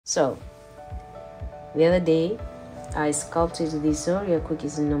So, the other day, I sculpted these Oreo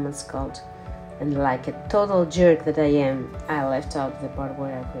cookies in Nomad Sculpt, and like a total jerk that I am, I left out the part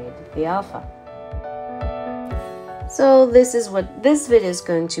where I created the alpha. So this is what this video is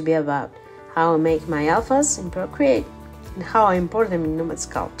going to be about, how I make my alphas in Procreate and how I import them in Nomad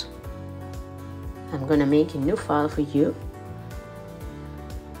Sculpt. I'm gonna make a new file for you.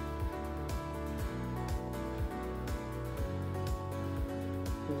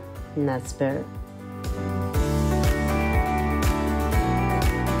 And that's better.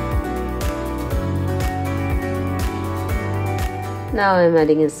 Now I'm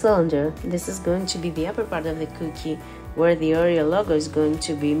adding a cylinder. This is going to be the upper part of the cookie where the Oreo logo is going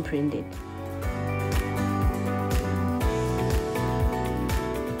to be imprinted.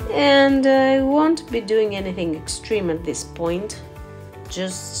 And I won't be doing anything extreme at this point,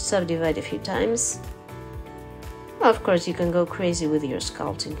 just subdivide a few times. Of course, you can go crazy with your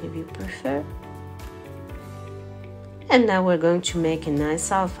sculpting if you prefer. And now we're going to make a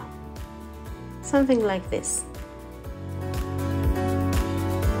nice alpha, something like this.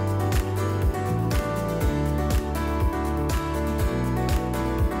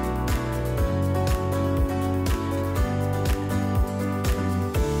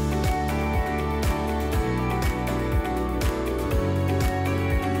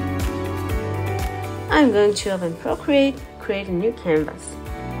 I'm going to open Procreate, create a new canvas.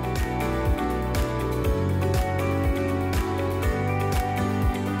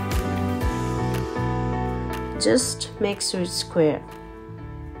 Just make sure it's square.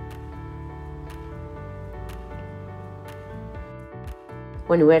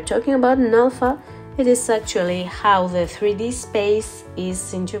 When we're talking about an alpha, it is actually how the 3D space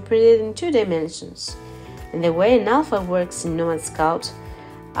is interpreted in 2 dimensions. And the way an alpha works in Nomad Sculpt,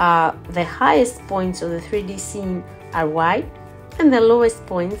 the highest points of the 3D scene are white and the lowest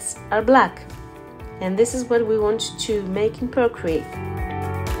points are black. And this is what we want to make in Procreate.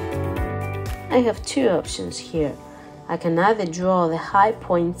 I have 2 options here. I can either draw the high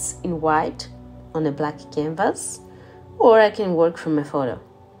points in white on a black canvas, or I can work from a photo,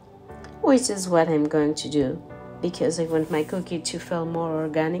 which is what I'm going to do because I want my cookie to feel more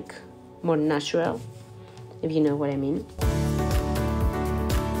organic, more natural, if you know what I mean.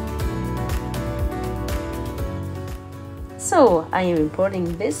 So I am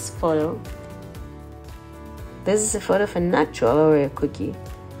importing this photo. This is a photo of a natural Oreo cookie,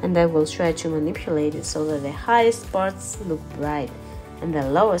 and I will try to manipulate it so that the highest parts look bright and the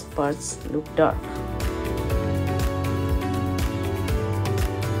lowest parts look dark.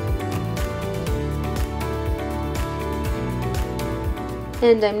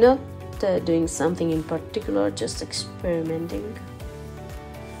 And I'm not doing something in particular, just experimenting.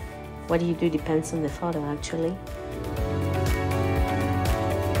 What you do depends on the photo, actually.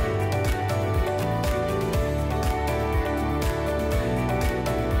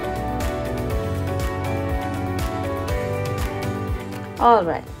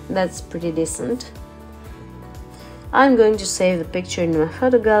 Alright, that's pretty decent. I'm going to save the picture in my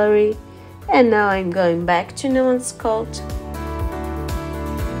photo gallery, and now I'm going back to Nomad Sculpt.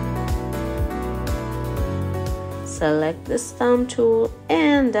 Select the stamp tool,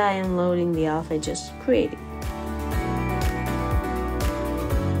 and I am loading the alpha I just created.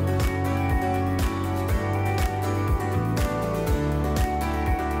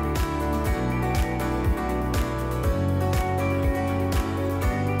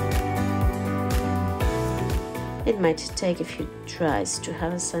 It might take a few tries to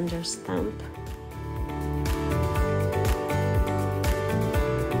have a center stamp.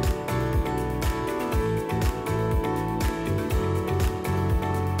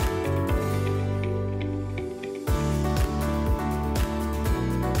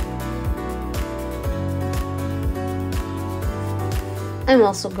 I'm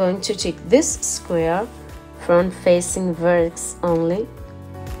also going to take this square, front facing vertex only.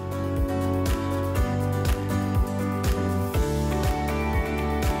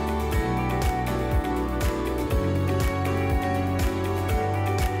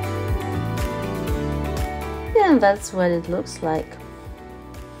 And that's what it looks like.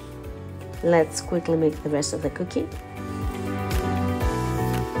 Let's quickly make the rest of the cookie.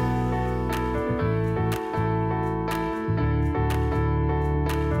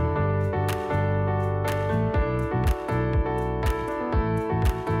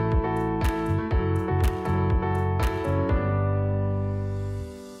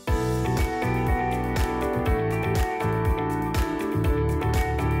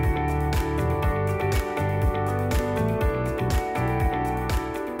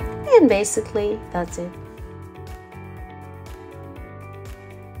 And basically that's it.